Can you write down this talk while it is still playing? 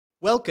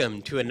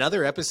Welcome to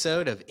another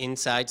episode of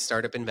Inside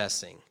Startup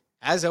Investing.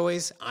 As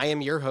always, I am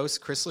your host,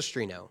 Chris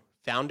Lustrino,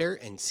 founder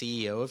and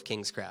CEO of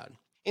KingsCrowd.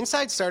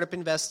 Inside Startup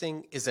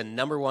Investing is the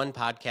 #1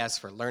 podcast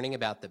for learning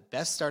about the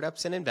best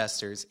startups and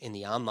investors in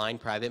the online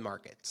private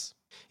markets.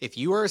 If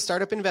you are a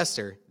startup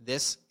investor,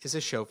 this is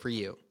a show for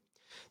you.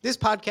 This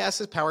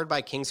podcast is powered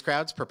by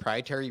KingsCrowd's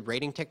proprietary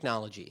rating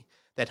technology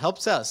that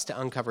helps us to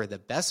uncover the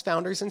best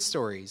founders and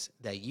stories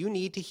that you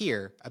need to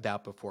hear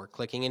about before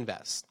clicking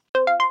invest.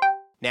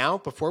 Now,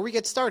 before we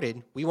get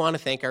started, we want to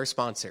thank our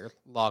sponsor,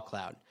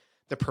 LawCloud,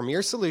 the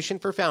premier solution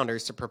for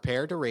founders to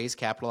prepare to raise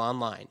capital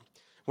online.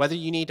 Whether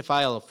you need to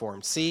file a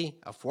Form C,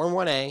 a Form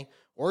 1A,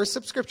 or a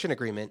subscription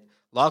agreement,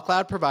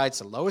 LawCloud provides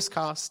the lowest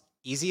cost,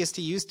 easiest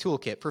to use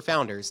toolkit for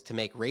founders to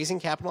make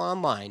raising capital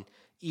online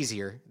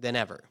easier than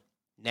ever.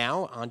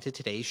 Now, on to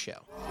today's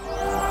show.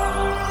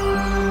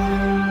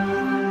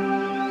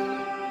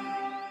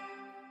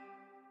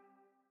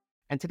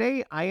 And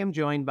today I am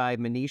joined by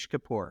Manish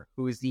Kapoor,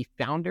 who is the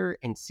founder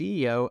and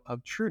CEO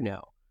of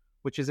TruKno,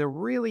 which is a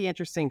really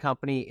interesting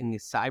company in the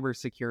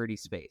cybersecurity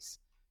space.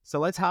 So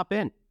let's hop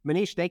in.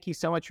 Manish, thank you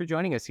so much for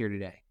joining us here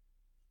today.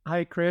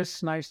 Hi,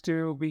 Chris. Nice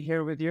to be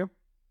here with you.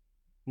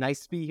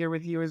 Nice to be here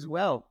with you as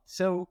well.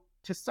 So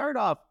to start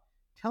off,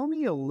 tell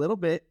me a little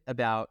bit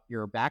about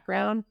your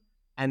background,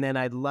 and then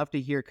I'd love to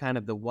hear kind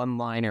of the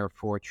one-liner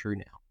for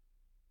TruKno.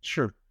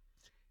 Sure.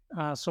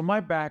 So my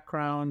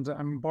background,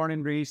 I'm born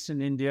and raised in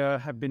India,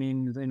 have been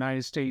in the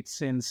United States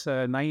since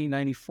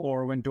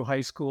 1994, went to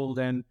high school,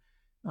 then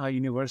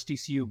University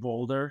CU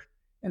Boulder,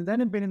 and then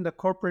I've been in the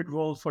corporate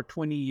world for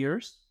 20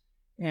 years.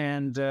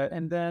 And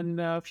then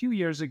a few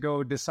years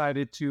ago,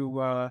 decided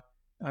to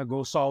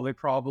go solve a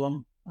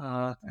problem,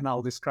 and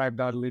I'll describe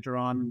that later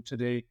on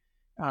today,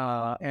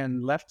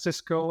 and left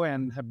Cisco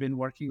and have been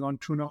working on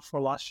TruKno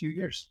for the last few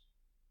years.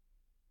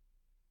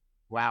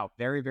 Wow,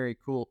 very, very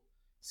cool.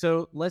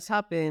 So let's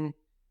hop in.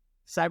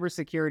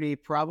 Cybersecurity,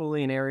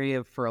 probably an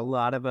area for a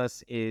lot of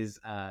us is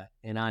an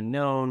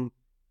unknown.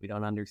 We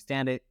don't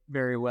understand it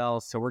very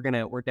well. So we're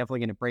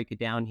definitely gonna break it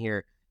down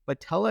here. But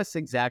tell us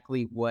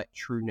exactly what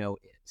TruKno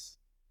is.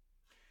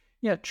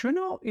 Yeah,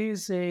 TruKno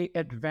is a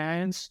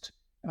advanced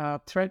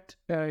threat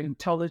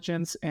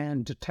intelligence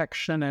and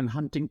detection and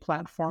hunting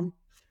platform.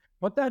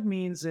 What that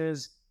means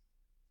is,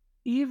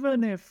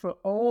 even if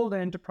all the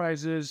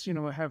enterprises,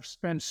 have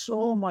spent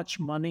so much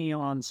money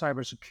on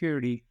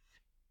cybersecurity,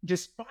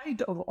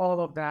 despite of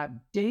all of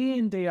that, day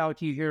in, day out,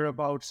 you hear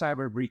about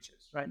cyber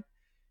breaches, right?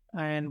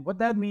 And what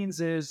that means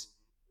is,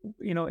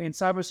 in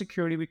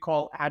cybersecurity, we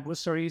call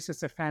adversaries.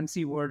 It's a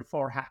fancy word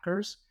for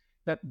hackers,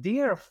 that they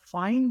are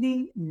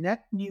finding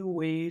net new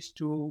ways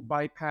to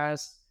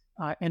bypass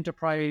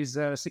enterprise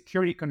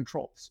security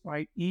controls,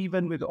 right?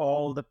 Even with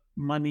all the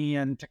money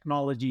and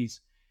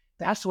technologies.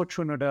 That's what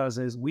TruKno does,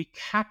 is we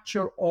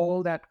capture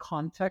all that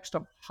context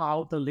of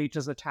how the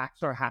latest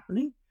attacks are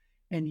happening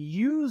and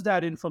use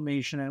that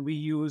information. And we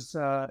use,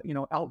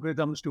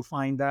 algorithms to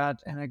find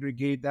that and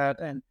aggregate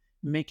that and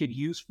make it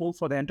useful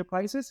for the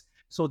enterprises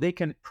so they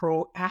can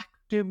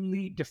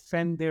proactively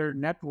defend their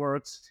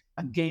networks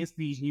against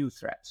these new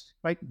threats,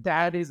 right?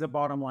 That is the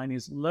bottom line,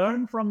 is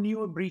learn from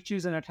new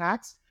breaches and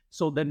attacks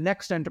so the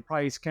next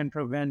enterprise can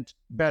prevent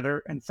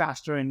better and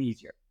faster and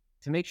easier.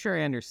 To make sure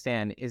I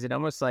understand, is it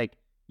almost like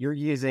you're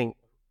using,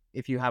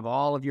 if you have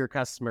all of your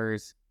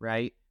customers,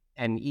 right,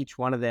 and each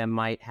one of them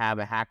might have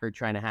a hacker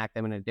trying to hack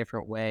them in a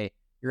different way,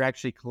 you're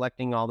actually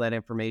collecting all that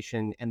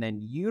information and then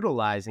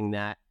utilizing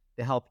that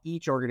to help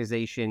each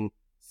organization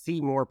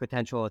see more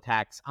potential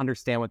attacks,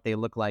 understand what they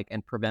look like,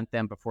 and prevent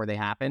them before they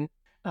happen?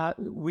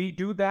 We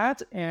do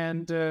that.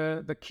 And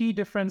the key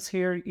difference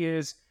here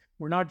is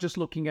we're not just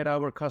looking at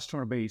our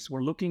customer base.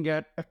 We're looking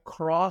at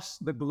across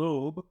the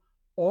globe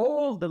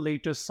all the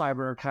latest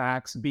cyber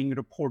attacks being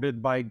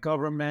reported by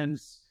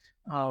governments,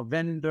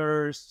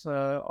 vendors,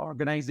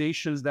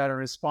 organizations that are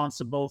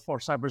responsible for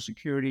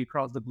cybersecurity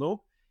across the globe.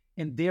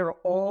 And they're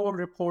all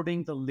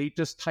reporting the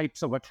latest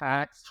types of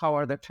attacks. How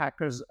are the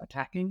attackers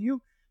attacking you?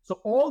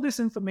 So all this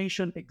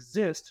information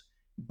exists,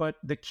 but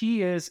the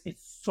key is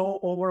it's so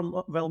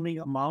overwhelming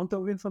amount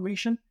of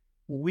information.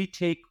 We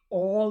take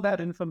all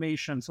that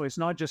information. So it's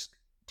not just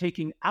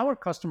taking our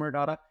customer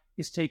data,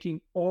 is taking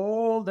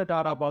all the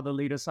data about the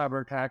latest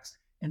cyber attacks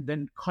and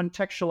then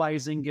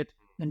contextualizing it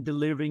and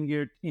delivering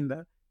it in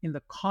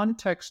the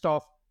context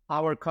of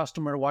our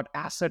customer, what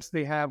assets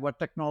they have, what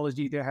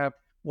technology they have,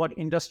 what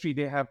industry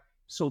they have,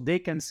 so they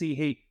can see,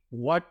 hey,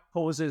 what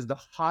poses the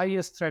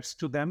highest threats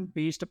to them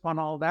based upon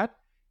all that,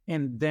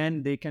 and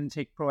then they can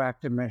take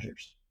proactive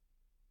measures.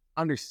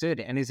 Understood.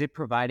 And is it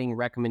providing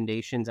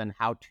recommendations on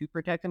how to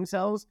protect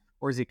themselves,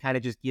 or is it kind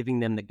of just giving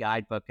them the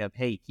guidebook of,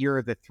 hey, here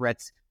are the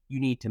threats you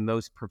need to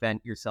most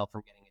prevent yourself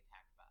from getting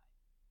attacked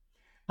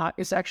by?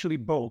 It's actually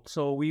both.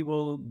 So we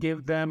will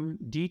give them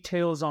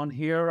details on,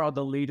 here are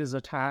the latest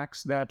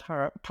attacks that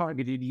are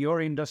targeted your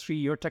industry,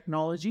 your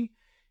technology,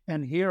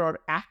 and here are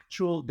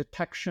actual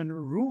detection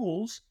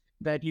rules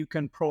that you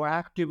can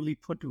proactively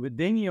put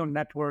within your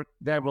network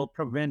that will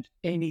prevent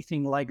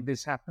anything like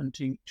this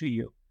happening to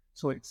you.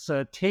 So it's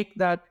take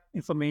that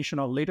information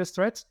on latest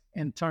threats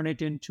and turn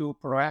it into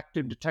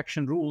proactive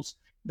detection rules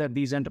that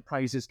these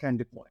enterprises can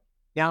deploy.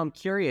 Now, I'm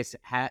curious,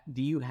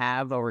 do you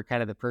have, over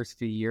kind of the first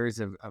few years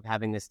of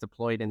having this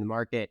deployed in the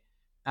market,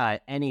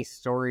 any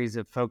stories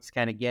of folks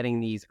kind of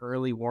getting these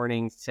early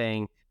warnings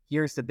saying,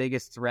 here's the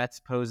biggest threats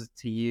posed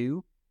to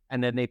you,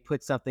 and then they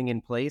put something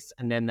in place,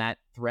 and then that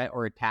threat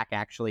or attack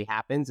actually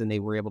happens, and they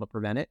were able to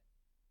prevent it?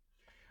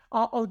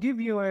 I'll give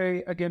you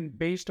again,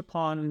 based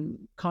upon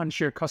can't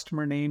share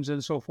customer names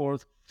and so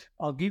forth,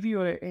 I'll give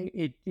you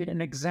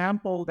an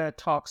example that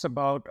talks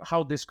about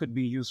how this could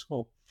be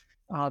useful.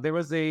 There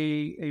was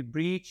a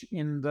breach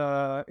in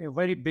a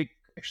very big,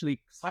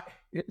 actually,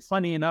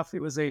 funny enough,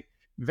 it was a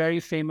very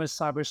famous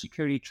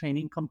cybersecurity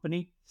training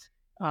company.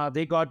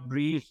 They got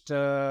breached,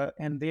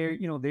 and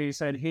they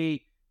said,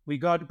 "Hey, we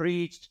got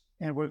breached,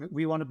 and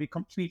we want to be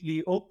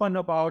completely open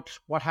about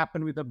what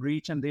happened with the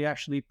breach." And they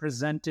actually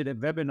presented a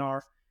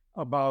webinar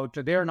about.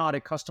 They're not a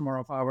customer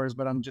of ours,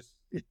 but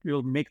it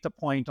will make the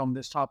point on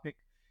this topic.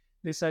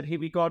 They said, "Hey,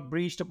 we got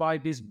breached by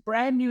this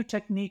brand new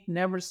technique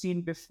never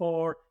seen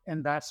before,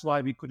 and that's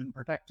why we couldn't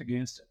protect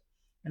against it."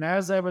 And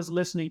as I was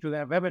listening to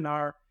that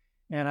webinar,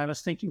 and I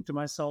was thinking to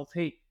myself,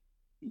 "Hey,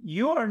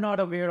 you are not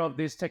aware of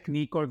this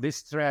technique or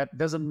this threat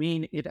doesn't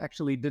mean it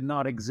actually did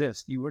not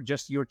exist.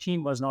 Your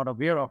team was not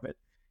aware of it."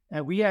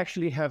 And we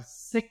actually have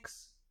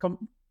 6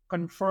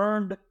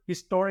 confirmed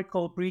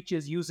historical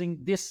breaches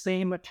using this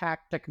same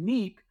attack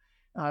technique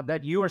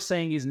that you are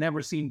saying is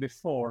never seen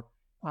before.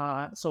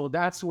 So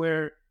that's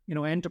where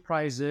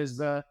enterprises,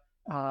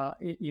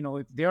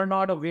 if they're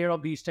not aware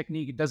of these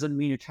techniques, it doesn't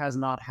mean it has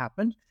not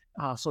happened.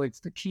 So it's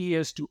the key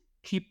is to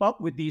keep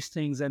up with these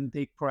things and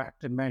take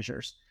proactive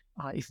measures.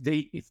 If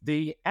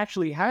they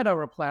actually had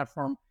our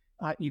platform,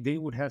 they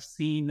would have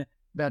seen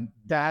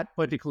that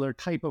particular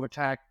type of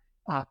attack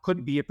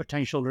could be a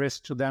potential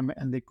risk to them,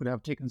 and they could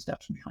have taken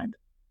steps behind it.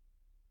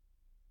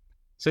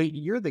 So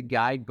you're the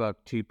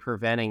guidebook to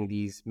preventing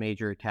these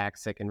major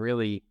attacks that can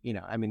really,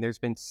 there's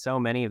been so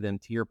many of them,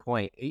 to your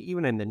point,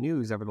 even in the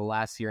news over the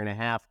last year and a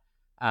half.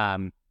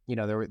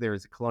 There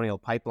was a Colonial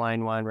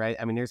Pipeline one, right?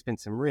 There's been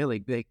some really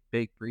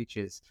big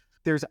breaches.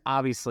 There's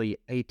obviously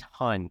a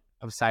ton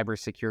of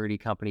cybersecurity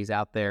companies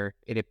out there.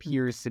 It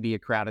appears to be a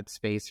crowded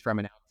space from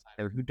an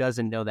outsider who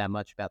doesn't know that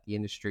much about the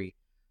industry.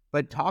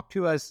 But talk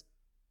to us.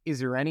 Is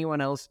there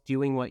anyone else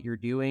doing what you're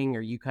doing?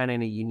 Are you kind of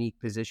in a unique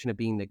position of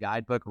being the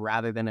guidebook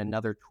rather than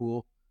another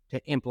tool to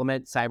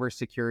implement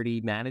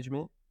cybersecurity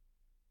management?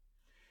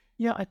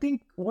 Yeah, I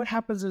think what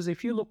happens is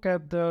if you look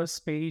at the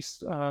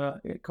space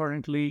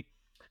currently,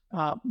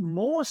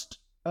 most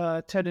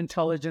threat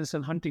intelligence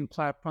and hunting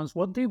platforms,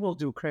 what they will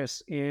do,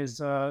 Chris, is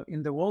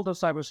in the world of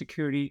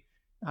cybersecurity,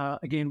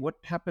 again, what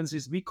happens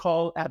is we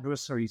call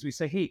adversaries. We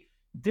say, hey,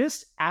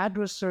 this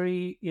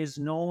adversary is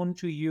known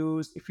to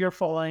use, if you're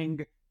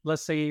following,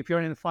 let's say if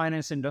you're in the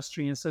finance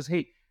industry and says,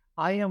 hey,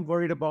 I am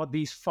worried about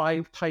these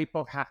 5 type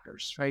of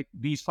hackers, right?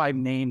 These 5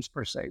 names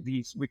per se.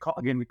 We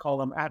call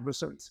them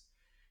adversaries.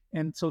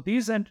 And so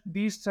these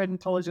threat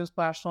intelligence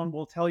platform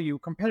will tell you,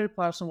 competitive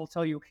platform will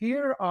tell you,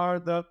 here are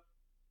the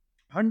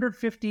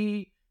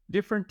 150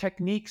 different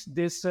techniques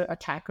this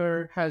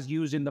attacker has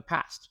used in the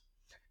past.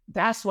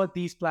 That's what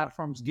these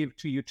platforms give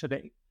to you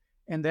today.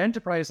 And the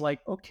enterprise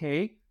like,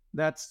 okay,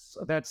 that's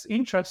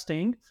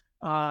interesting.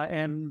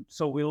 And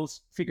so we'll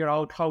figure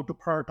out how to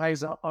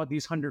prioritize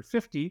these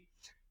 150.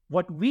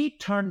 What we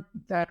turned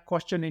that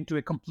question into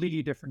a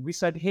completely different. We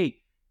said, hey,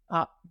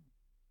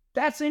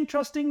 that's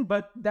interesting,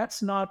 but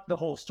that's not the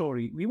whole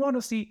story. We want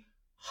to see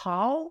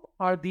how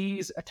are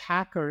these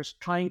attackers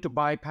trying to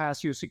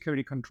bypass your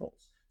security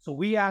controls. So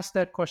we asked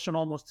that question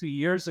almost 2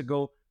 years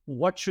ago.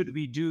 What should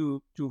we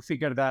do to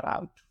figure that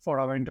out for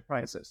our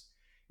enterprises?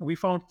 And we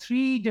found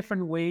 3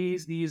 different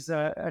ways these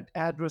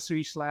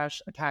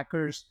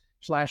adversary/attackers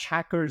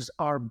 /hackers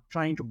are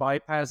trying to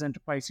bypass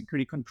enterprise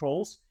security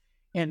controls.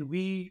 And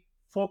we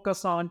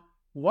focus on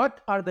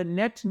what are the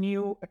net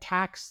new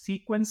attack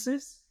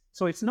sequences.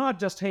 So it's not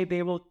just, hey,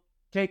 they will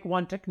take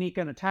one technique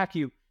and attack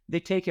you. They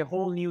take a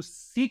whole new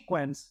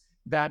sequence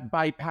that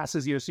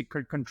bypasses your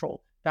secret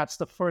control. That's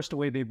the first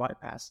way they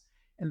bypass.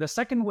 And the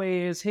second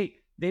way is, hey,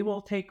 they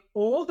will take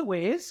all the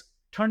ways,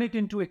 turn it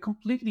into a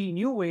completely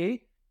new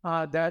way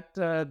that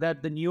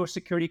the newer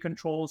security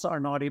controls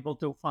are not able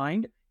to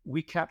find.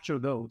 We capture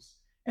those.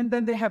 And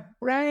then they have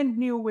brand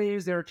new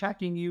ways they're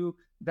attacking you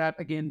that,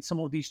 again, some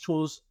of these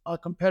tools,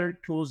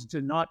 competitive tools,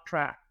 do not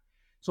track.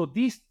 So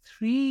these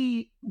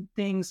 3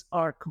 things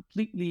are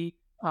completely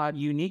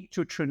unique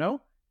to TruKno.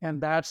 And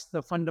that's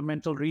the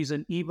fundamental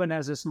reason, even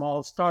as a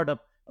small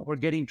startup, we're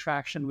getting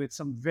traction with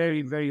some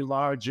very, very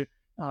large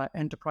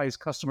enterprise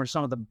customers,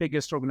 some of the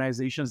biggest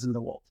organizations in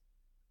the world.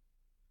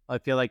 I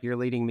feel like you're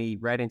leading me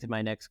right into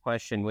my next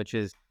question, which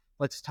is,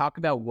 let's talk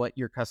about what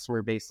your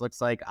customer base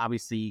looks like.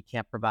 Obviously, you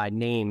can't provide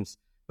names,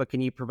 but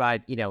can you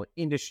provide,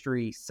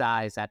 industry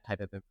size, that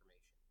type of information?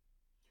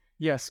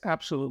 Yes,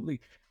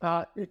 absolutely.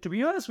 To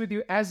be honest with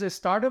you, as a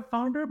startup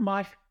founder,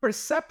 my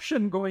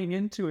perception going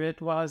into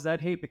it was that,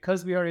 hey,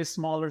 because we are a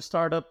smaller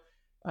startup,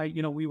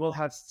 We will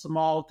have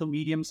small to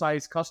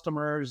medium-sized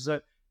customers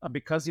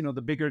because,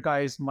 the bigger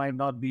guys might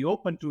not be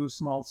open to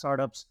small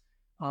startups.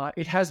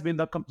 It has been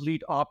the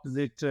complete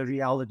opposite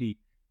reality.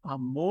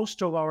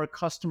 Most of our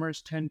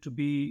customers tend to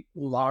be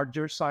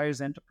larger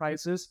size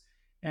enterprises.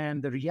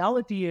 And the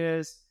reality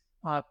is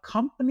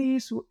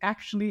companies who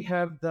actually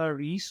have the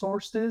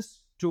resources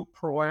to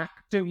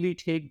proactively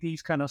take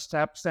these kind of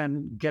steps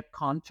and get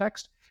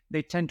context,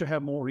 they tend to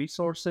have more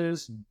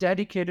resources,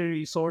 dedicated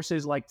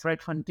resources like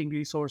threat hunting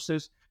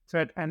resources,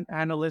 threat and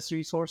analyst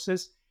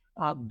resources.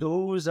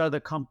 Those are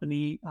the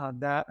companies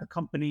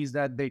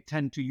that they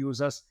tend to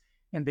use us,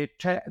 and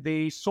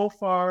they so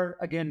far,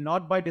 again,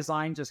 not by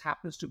design, just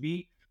happens to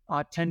be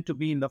tend to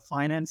be in the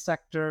finance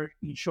sector,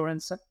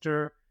 insurance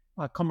sector,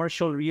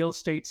 commercial real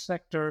estate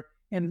sector,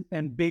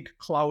 and big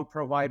cloud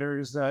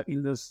providers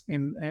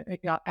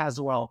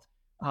as well.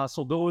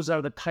 So those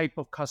are the type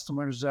of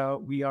customers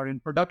we are in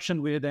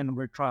production with and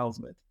we're trials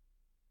with.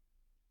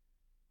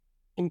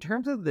 In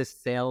terms of the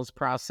sales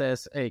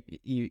process,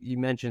 you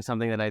mentioned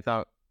something that I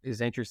thought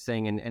is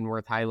interesting and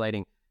worth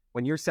highlighting.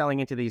 When you're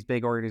selling into these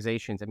big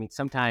organizations, I mean,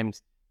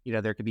 sometimes,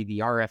 there could be the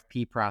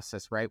RFP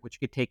process, right? Which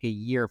could take a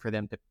year for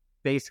them to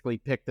basically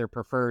pick their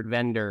preferred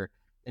vendor,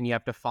 and you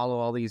have to follow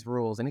all these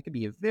rules. And it could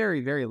be a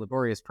very, very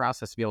laborious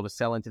process to be able to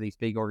sell into these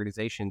big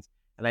organizations.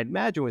 And I'd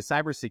imagine with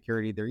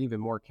cybersecurity, they're even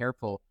more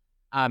careful.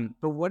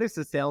 But what does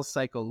the sales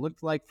cycle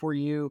look like for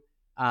you?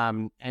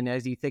 And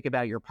as you think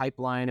about your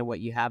pipeline and what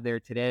you have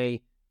there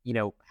today,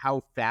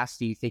 how fast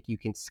do you think you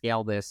can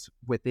scale this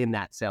within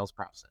that sales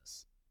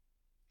process?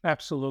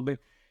 Absolutely.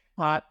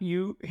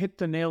 You hit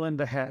the nail in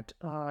the head.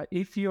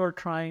 If you're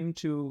trying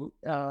to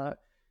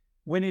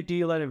win a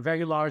deal at a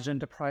very large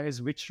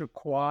enterprise, which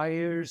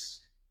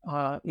requires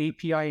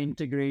API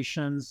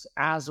integrations,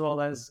 as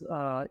well as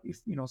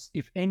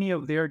if any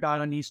of their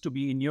data needs to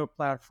be in your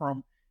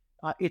platform,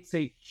 it's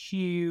a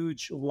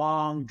huge,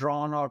 long,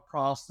 drawn-out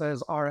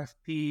process,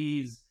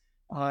 RFPs,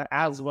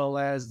 as well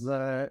as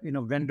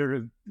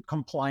vendor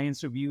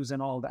compliance reviews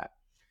and all that.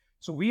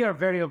 So we are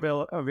very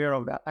aware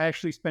of that. I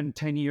actually spent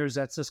 10 years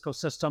at Cisco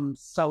Systems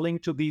selling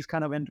to these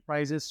kind of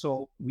enterprises,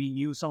 so we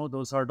knew some of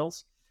those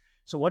hurdles.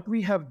 So what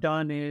we have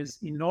done is,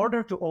 in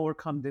order to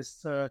overcome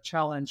this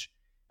challenge,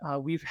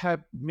 we've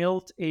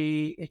built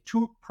a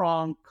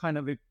two-pronged kind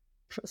of a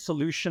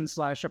solution /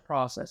 a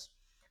process.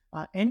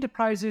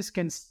 Enterprises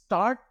can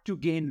start to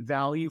gain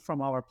value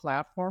from our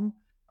platform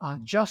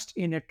just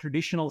in a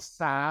traditional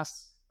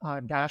SaaS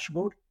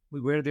dashboard,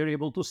 where they're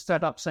able to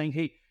set up saying,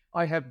 hey,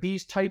 I have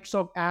these types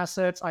of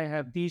assets. I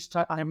have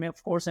I'm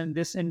of course in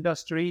this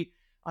industry.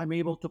 I'm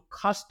able to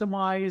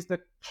customize the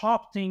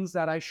top things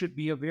that I should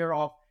be aware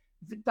of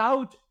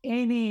without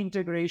any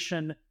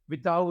integration,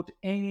 without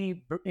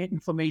any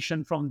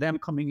information from them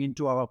coming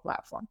into our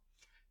platform.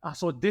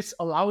 So this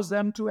allows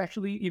them to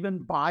actually even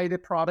buy the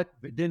product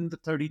within the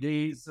 30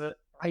 days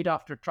right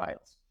after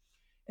trials.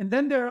 And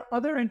then there are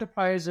other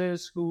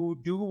enterprises who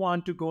do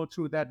want to go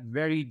through that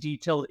very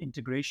detailed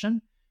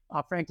integration.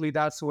 Frankly,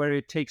 that's where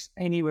it takes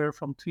anywhere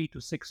from 3 to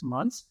 6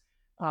 months.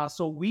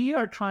 So we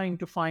are trying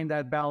to find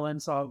that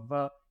balance of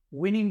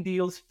winning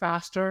deals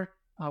faster,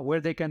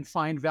 where they can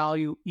find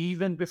value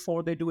even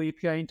before they do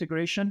API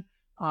integration.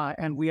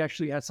 And we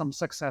actually had some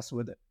success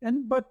with it.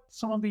 But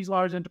some of these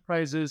large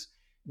enterprises,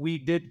 we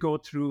did go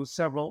through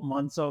several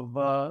months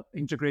of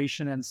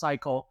integration and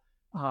cycle,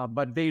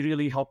 but they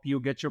really help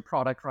you get your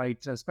product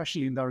right,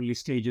 especially in the early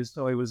stages.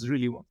 So it was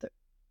really worth it.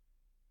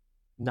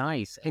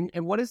 Nice.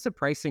 And what is the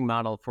pricing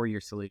model for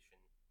your solution?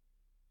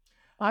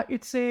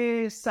 It's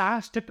a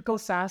typical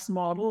SaaS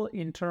model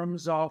in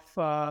terms of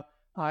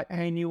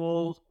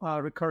annual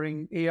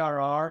recurring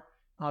ARR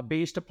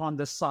based upon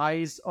the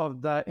size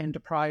of the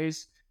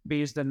enterprise,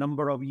 based the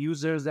number of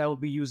users that will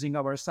be using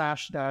our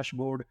SaaS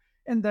dashboard.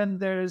 And then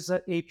there's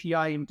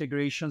API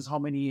integrations, how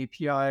many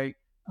API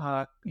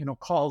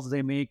calls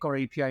they make or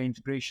API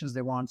integrations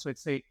they want. So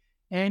it's a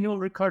annual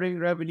recurring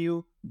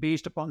revenue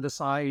based upon the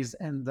size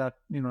and the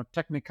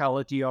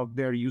technicality of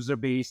their user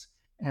base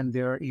and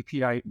their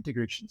API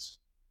integrations.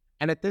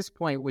 And at this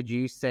point, would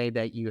you say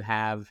that you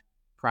have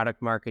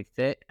product market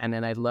fit? And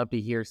then I'd love to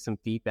hear some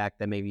feedback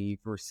that maybe you've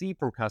received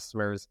from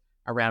customers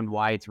around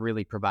why it's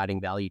really providing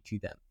value to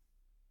them.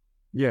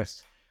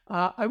 Yes.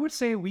 I would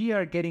say we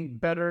are getting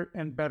better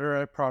and better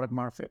at product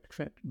market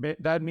fit.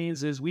 That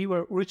means is we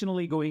were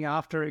originally going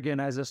after, again,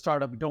 as a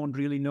startup, don't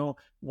really know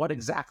what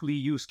exactly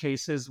use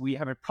cases. We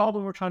have a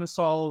problem we're trying to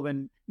solve,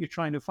 and you're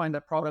trying to find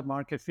that product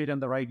market fit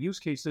and the right use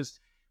cases.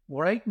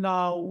 Right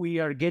now, we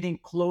are getting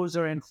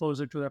closer and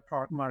closer to that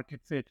product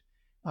market fit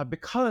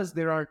because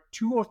there are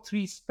 2 or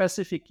 3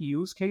 specific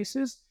use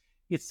cases.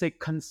 It's the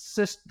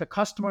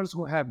customers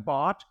who have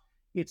bought,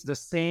 it's the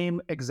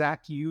same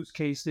exact use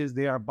cases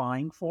they are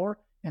buying for.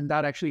 And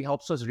that actually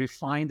helps us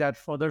refine that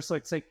further. So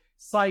it's a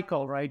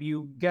cycle, right?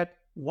 You get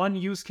one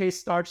use case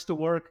starts to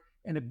work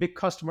and a big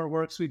customer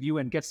works with you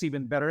and gets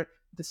even better.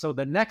 So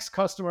the next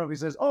customer who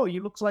says, oh,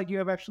 you looks like you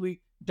have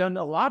actually done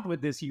a lot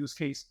with this use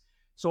case.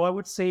 So I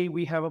would say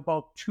we have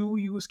about 2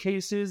 use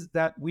cases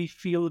that we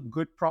feel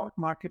good product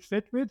market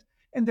fit with.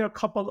 And there are a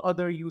couple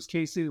other use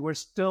cases. We're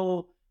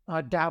still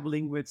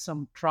dabbling with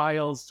some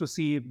trials to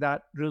see if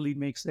that really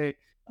makes a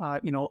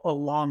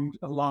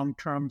long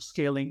term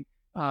scaling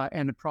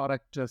and a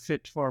product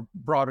fit for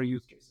broader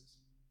use cases.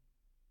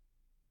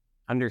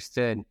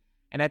 Understood.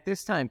 And at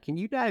this time, can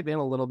you dive in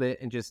a little bit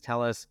and just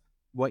tell us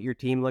what your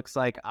team looks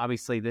like?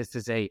 Obviously, this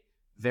is a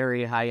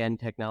very high-end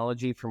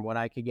technology from what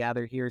I could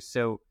gather here.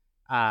 So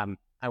I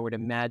would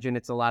imagine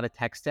it's a lot of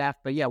tech staff.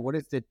 But yeah, what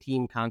does the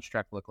team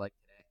construct look like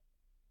today?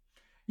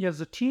 Yes,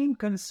 the team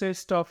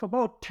consists of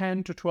about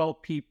 10 to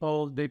 12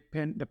 people,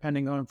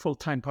 depending on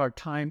full-time,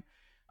 part-time.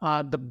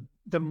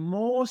 The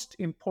most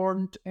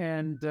important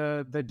and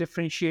the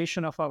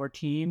differentiation of our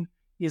team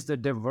is the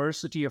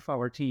diversity of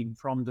our team,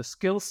 from the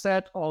skill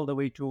set all the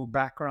way to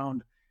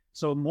background.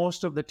 So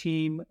most of the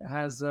team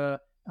has the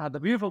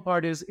beautiful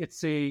part is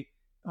it's a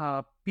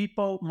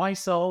people.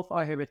 Myself,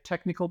 I have a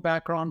technical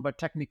background, but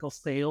technical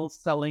sales,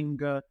 selling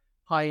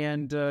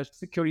high-end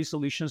security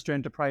solutions to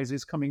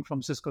enterprises coming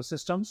from Cisco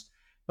systems.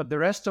 But the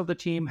rest of the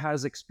team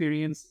has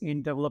experience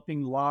in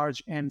developing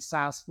large and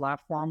SaaS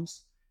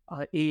platforms,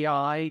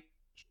 AI,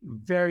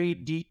 very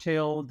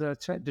detailed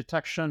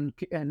detection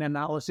and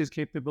analysis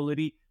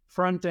capability,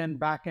 front end,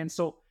 back end.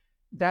 So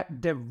that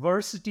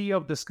diversity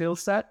of the skill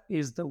set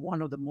is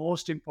one of the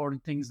most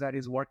important things that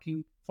is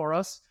working for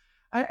us.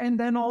 And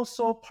then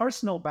also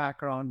personal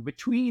background.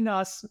 Between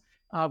us,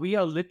 we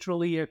are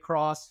literally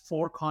across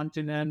 4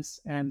 continents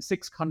and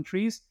 6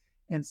 countries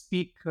and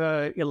speak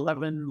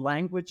 11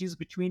 languages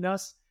between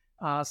us.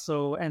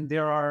 And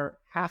there are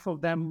half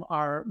of them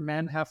are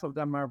men, half of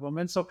them are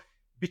women. So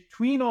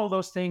between all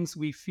those things,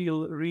 we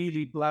feel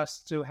really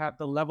blessed to have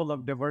the level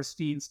of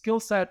diversity in skill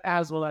set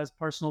as well as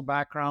personal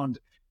background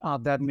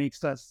that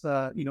makes us,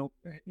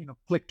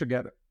 click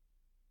together.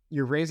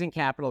 You're raising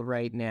capital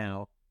right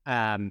now.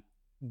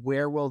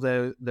 Where will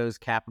those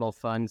capital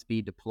funds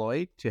be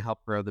deployed to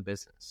help grow the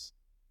business?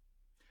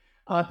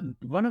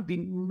 One of the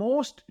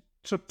most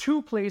So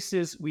 2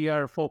 places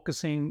we'll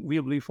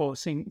be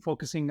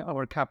focusing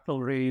our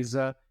capital raise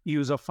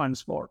use of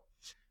funds for.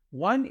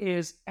 One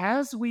is,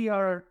 as we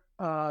are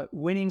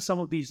winning some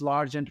of these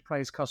large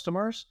enterprise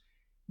customers,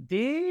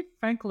 they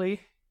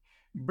frankly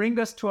bring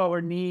us to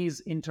our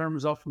knees in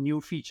terms of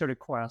new feature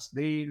requests.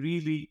 They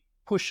really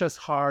push us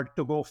hard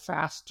to go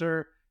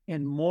faster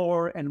and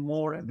more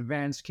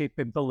advanced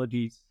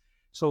capabilities.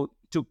 So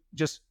to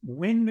just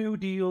win new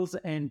deals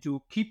and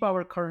to keep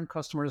our current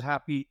customers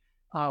happy,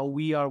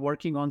 we are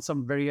working on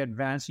some very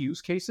advanced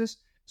use cases.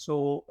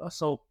 So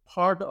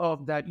part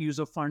of that use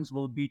of funds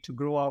will be to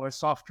grow our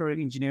software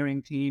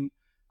engineering team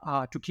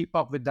to keep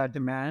up with that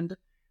demand.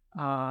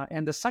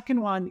 And the second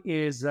one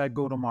is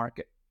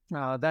go-to-market.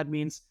 That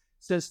means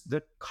since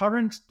the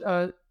current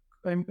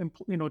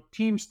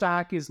team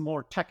stack is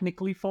more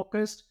technically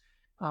focused,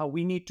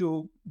 we need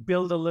to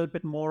build a little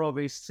bit more of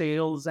a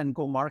sales and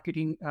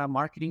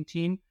marketing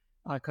team,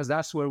 because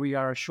that's where we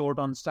are short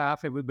on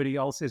staff. Everybody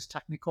else is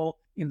technical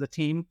in the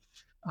team.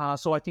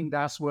 So I think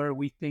that's where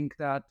we think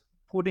that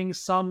putting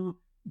some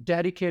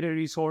dedicated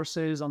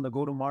resources on the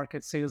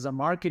go-to-market sales and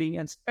marketing,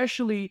 and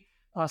especially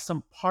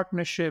some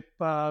partnership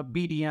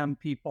BDM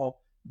people,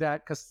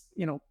 because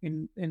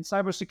in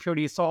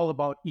cybersecurity, it's all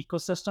about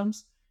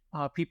ecosystems.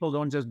 People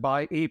don't just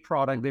buy a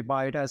product; they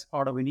buy it as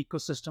part of an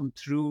ecosystem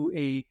through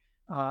a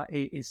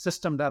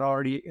system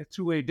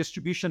through a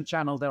distribution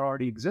channel that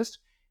already exists.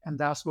 And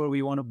that's where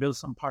we want to build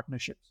some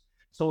partnerships.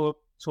 So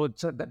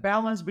it's the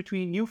balance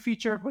between new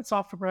feature with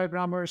software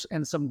programmers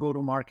and some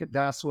go-to-market.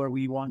 That's where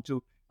we want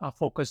to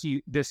focus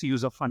this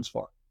use of funds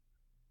for.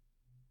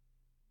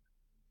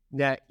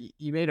 Yeah,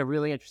 you made a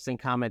really interesting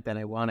comment that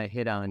I want to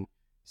hit on.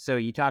 So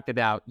you talked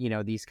about,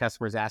 these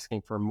customers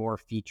asking for more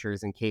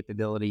features and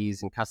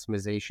capabilities and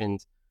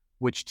customizations,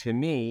 which to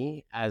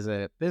me, as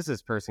a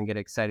business person, get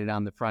excited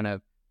on the front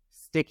of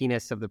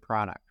stickiness of the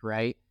product,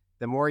 right?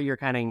 The more you're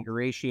kind of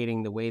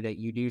ingratiating the way that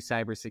you do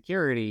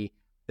cybersecurity,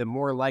 the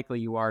more likely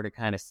you are to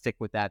kind of stick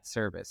with that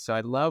service. So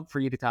I'd love for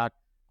you to talk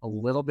a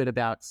little bit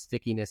about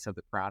stickiness of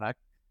the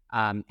product.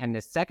 And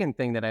the second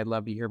thing that I'd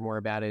love to hear more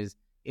about is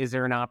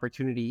there an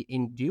opportunity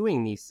in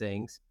doing these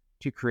things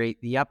to create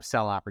the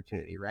upsell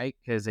opportunity, right?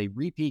 Because a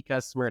repeat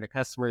customer and a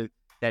customer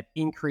that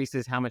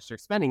increases how much they're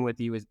spending with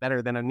you is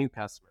better than a new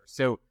customer.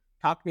 So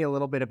talk to me a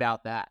little bit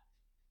about that.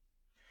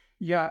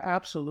 Yeah,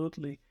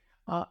 absolutely.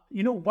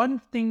 One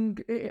thing,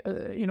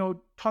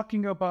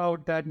 talking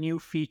about that new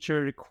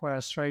feature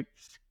request, right?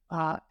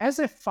 As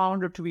a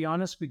founder, to be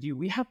honest with you,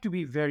 we have to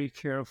be very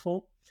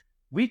careful.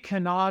 We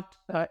cannot,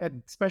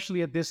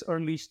 especially at this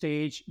early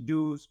stage,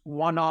 do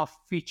one-off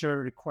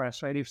feature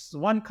requests, right? If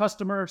one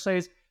customer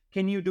says,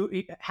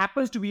 it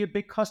happens to be a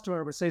big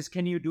customer, but says,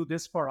 can you do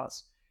this for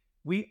us?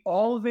 We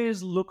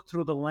always look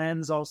through the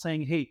lens of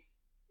saying, hey,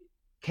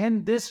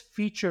 can this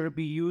feature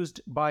be used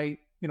by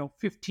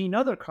 15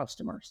 other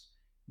customers?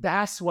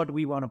 That's what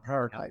we want to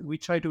prioritize. We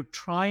try to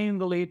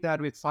triangulate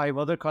that with 5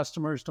 other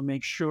customers to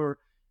make sure,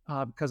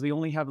 because we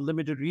only have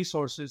limited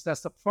resources. That's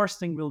the first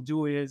thing we'll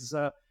do is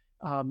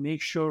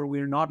make sure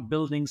we're not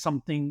building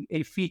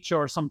a feature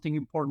or something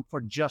important for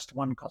just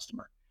one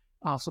customer.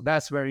 So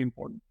that's very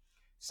important.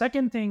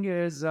 Second thing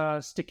is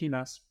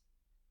stickiness.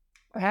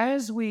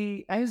 As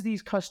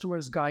these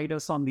customers guide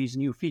us on these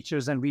new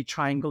features and we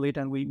triangulate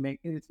and we make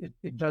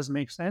it does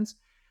make sense.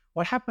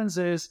 What happens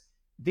is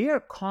they are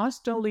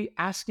constantly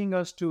asking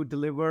us to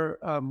deliver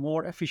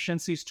more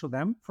efficiencies to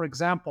them. For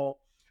example,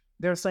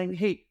 they're saying,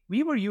 hey,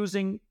 we were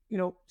using,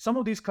 some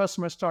of these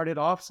customers started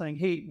off saying,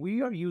 hey,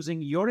 we are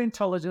using your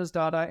intelligence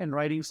data and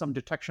writing some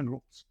detection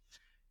rules.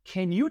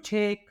 Can you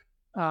take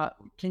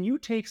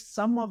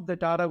some of the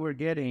data we're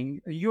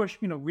getting?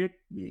 We're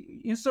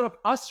instead of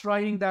us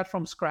writing that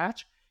from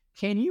scratch,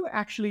 can you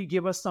actually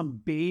give us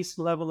some base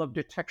level of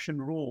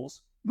detection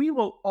rules? We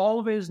will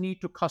always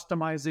need to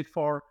customize it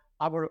for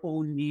our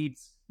own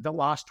needs, the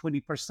last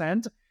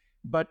 20%,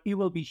 but it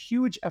will be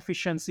huge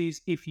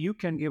efficiencies if you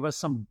can give us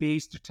some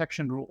base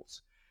detection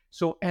rules.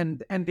 So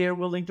and they're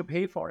willing to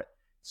pay for it.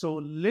 So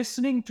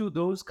listening to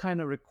those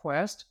kind of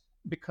requests,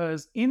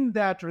 because in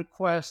that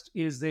request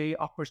is a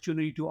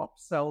opportunity to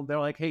upsell. They're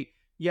like, hey,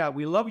 yeah,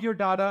 we love your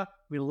data,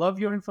 we love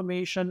your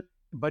information,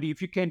 but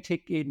if you can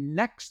take a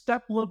next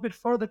step a little bit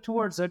further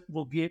towards it,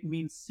 will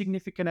mean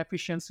significant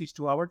efficiencies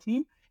to our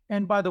team.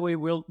 And by the way,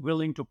 we're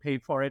willing to pay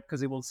for it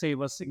because it will save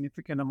us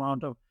significant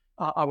amount of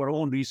our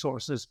own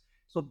resources.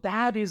 So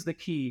that is the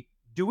key.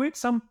 Do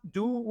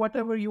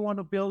whatever you want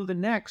to build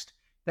next,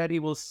 that it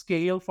will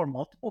scale for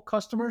multiple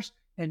customers,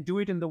 and do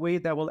it in the way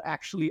that will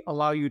actually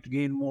allow you to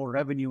gain more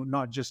revenue,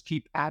 not just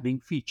keep adding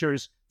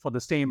features for the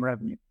same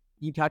revenue.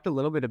 You talked a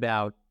little bit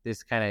about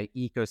this kind of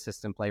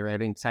ecosystem play,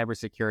 right? In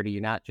cybersecurity,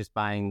 you're not just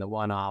buying the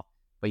one-off,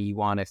 but you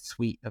want a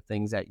suite of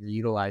things that you're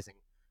utilizing,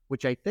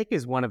 which I think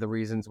is one of the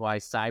reasons why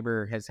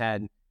cyber has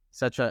had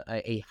such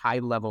a high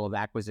level of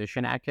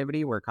acquisition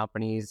activity, where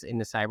companies in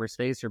the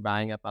cyberspace are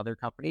buying up other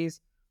companies.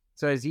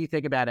 So as you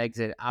think about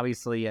exit,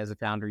 obviously as a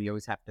founder, you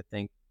always have to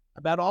think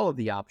about all of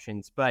the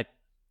options, but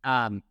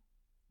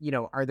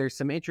are there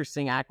some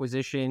interesting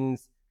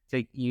acquisitions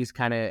to use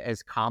kind of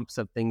as comps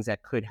of things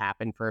that could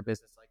happen for a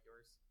business like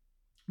yours?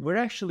 We're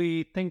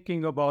actually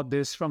thinking about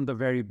this from the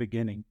very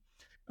beginning.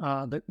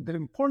 The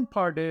important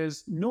part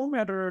is, no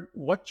matter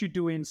what you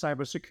do in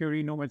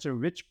cybersecurity, no matter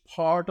which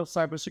part of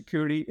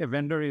cybersecurity a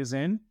vendor is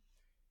in,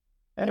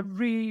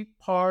 every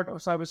part of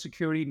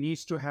cybersecurity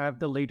needs to have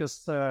the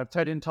latest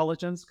threat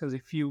intelligence, because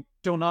if you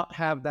do not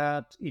have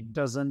that, it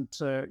doesn't,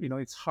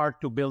 it's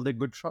hard to build a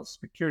good trust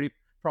security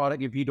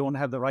product if you don't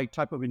have the right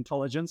type of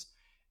intelligence,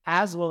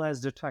 as well as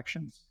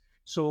detections.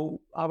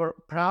 So our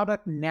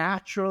product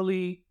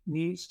naturally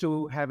needs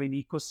to have an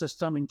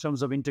ecosystem in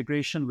terms of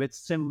integration with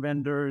SIM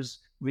vendors,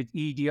 with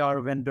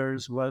EDR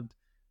vendors, with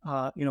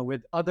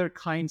other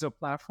kinds of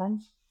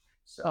platforms,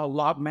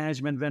 log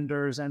management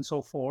vendors, and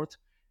so forth.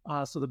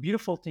 So the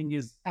beautiful thing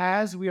is,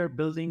 as we are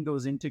building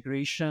those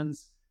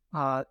integrations,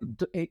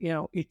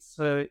 it's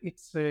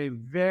a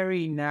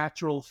very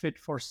natural fit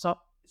for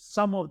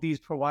some of these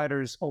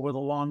providers over the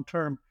long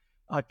term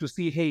to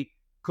see, hey,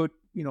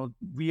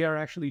 we are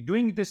actually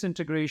doing this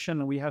integration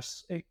and we have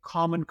a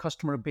common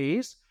customer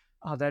base,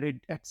 that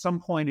at some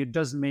point it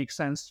does make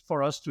sense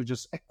for us to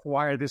just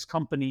acquire this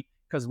company,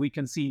 because we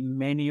can see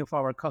many of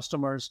our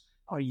customers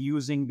are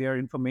using their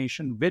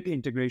information with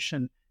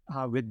integration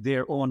with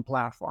their own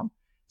platform.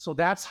 So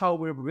that's how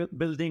we're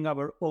building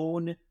our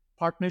own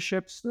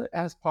partnerships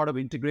as part of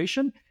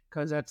integration,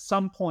 because at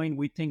some point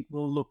we think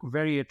will look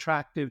very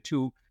attractive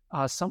to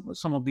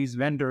some of these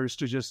vendors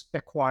to just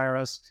acquire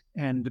us,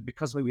 and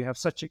because we have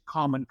such a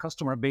common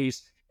customer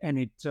base, and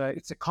it's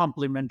a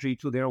complementary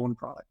to their own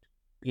product.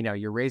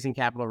 You're raising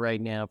capital right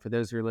now. For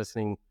those who are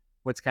listening,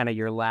 what's kind of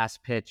your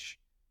last pitch?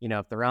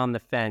 If they're on the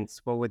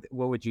fence, what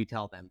would you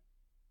tell them?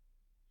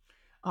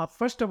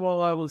 First of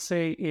all, I will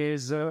say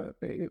is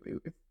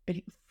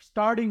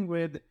starting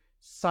with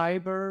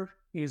cyber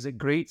is a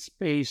great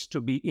space to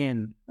be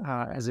in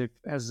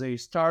as a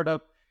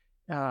startup.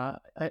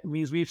 It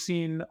means we've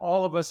seen,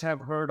 all of us have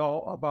heard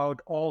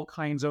about all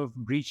kinds of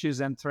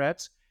breaches and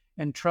threats.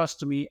 And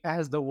trust me,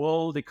 as the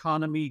world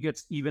economy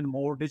gets even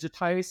more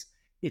digitized,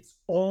 it's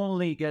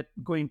only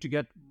going to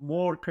get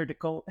more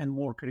critical and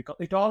more critical.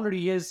 It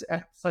already is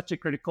such a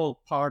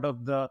critical part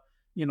of the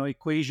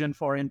equation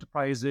for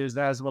enterprises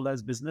as well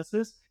as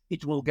businesses.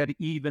 It will get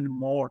even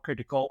more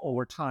critical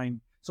over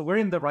time. So we're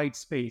in the right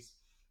space,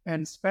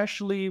 and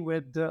especially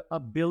with the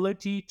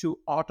ability to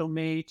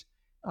automate,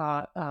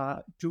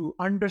 to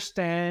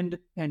understand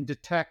and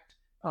detect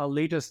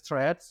latest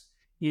threats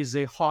is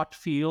a hot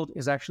field.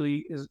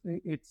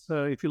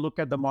 If you look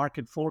at the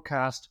market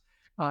forecast,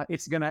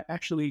 it's going to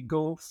actually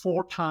go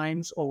 4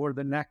 times over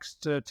the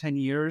next 10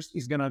 years.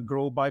 It's going to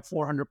grow by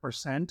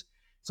 400%.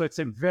 So it's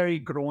a very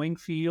growing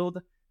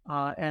field,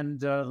 and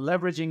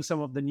leveraging some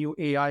of the new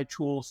AI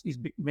tools is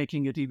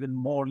making it even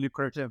more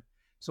lucrative.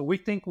 So we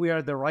think we are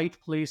at the right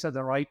place at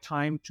the right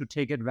time to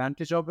take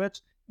advantage of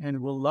it,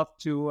 and we'll love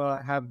to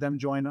have them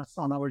join us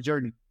on our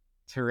journey.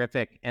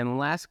 Terrific. And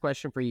last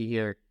question for you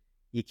here.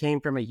 You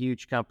came from a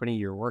huge company.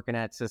 You're working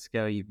at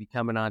Cisco. You've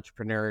become an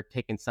entrepreneur,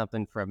 taking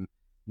something from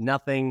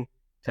nothing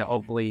to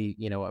hopefully,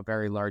 a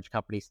very large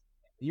company.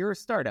 You're a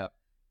startup.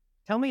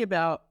 Tell me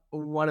about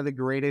one of the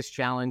greatest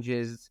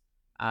challenges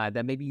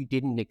that maybe you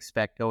didn't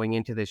expect going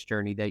into this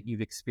journey that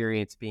you've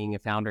experienced being a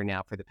founder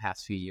now for the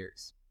past few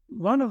years?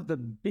 One of the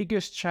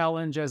biggest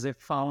challenge as a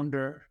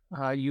founder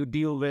you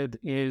deal with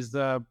is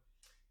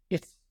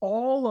it's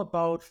all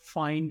about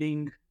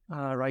finding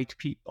right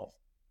people.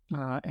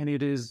 And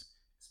it is,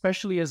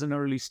 especially as an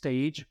early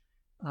stage,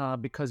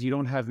 because you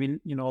don't have a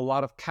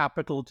lot of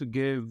capital to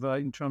give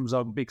in terms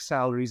of big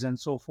salaries and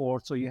so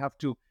forth. So you have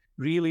to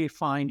really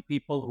find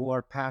people who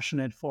are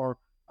passionate for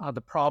the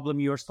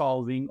problem you're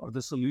solving or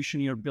the solution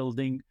you're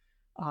building.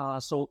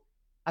 So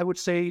I would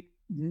say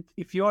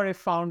if you are a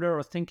founder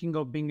or thinking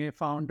of being a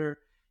founder,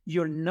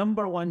 your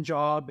number one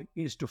job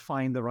is to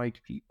find the right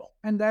people.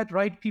 And that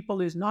right people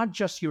is not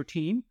just your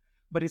team,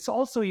 but it's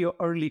also your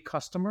early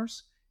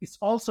customers. It's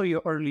also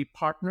your early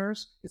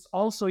partners. It's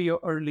also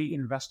your early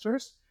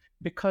investors,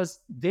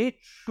 because they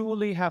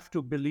truly have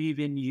to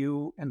believe in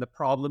you and the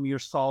problem you're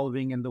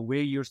solving and the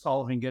way you're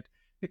solving it,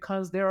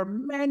 because there are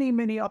many,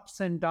 many ups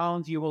and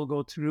downs you will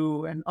go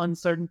through and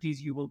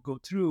uncertainties you will go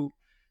through.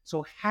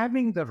 So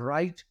having the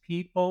right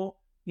people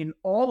in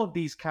all of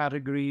these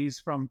categories,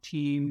 from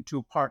team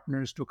to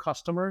partners to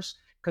customers,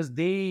 because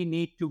they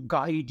need to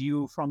guide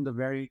you from the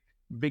very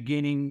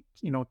beginning,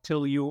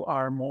 till you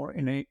are more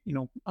in a,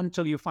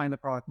 until you find the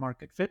product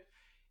market fit.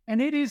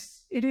 And it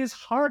is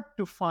hard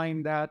to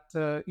find that,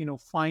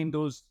 find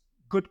those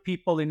good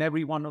people in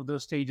every one of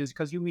those stages,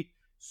 because you meet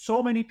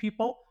so many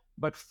people,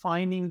 but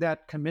finding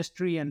that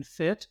chemistry and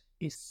fit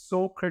is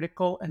so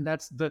critical. And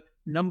that's the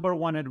number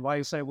one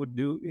advice I would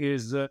do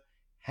is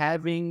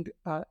and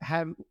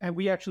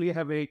we actually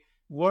have a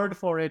word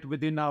for it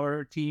within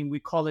our team. We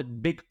call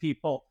it big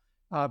people,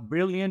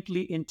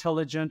 brilliantly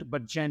intelligent,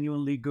 but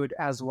genuinely good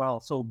as well.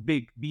 So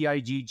big,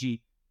 BIGG,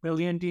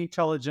 brilliantly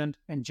intelligent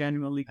and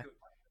genuinely good.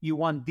 You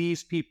want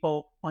these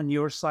people on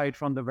your side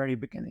from the very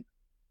beginning.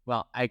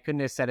 Well, I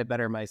couldn't have said it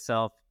better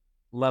myself.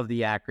 Love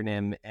the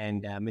acronym.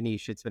 And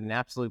Manish, it's been an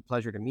absolute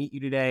pleasure to meet you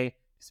today,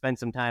 spend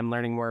some time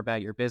learning more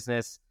about your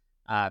business.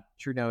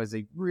 TruKno is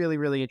a really,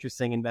 really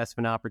interesting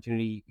investment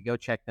opportunity. Go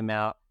check them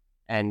out.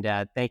 And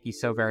thank you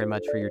so very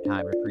much for your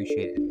time. I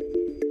appreciate it.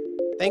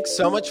 Thanks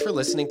so much for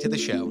listening to the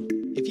show.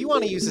 If you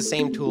want to use the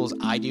same tools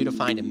I do to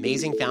find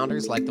amazing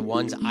founders like the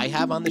ones I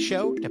have on the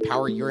show to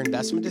power your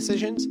investment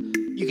decisions,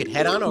 you could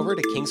head on over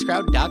to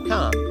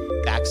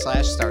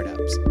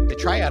kingscrowd.com/startups to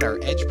try out our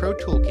Edge Pro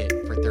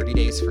Toolkit for 30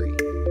 days free.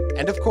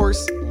 And of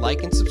course,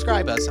 like and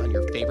subscribe us on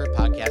your favorite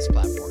podcast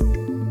platform.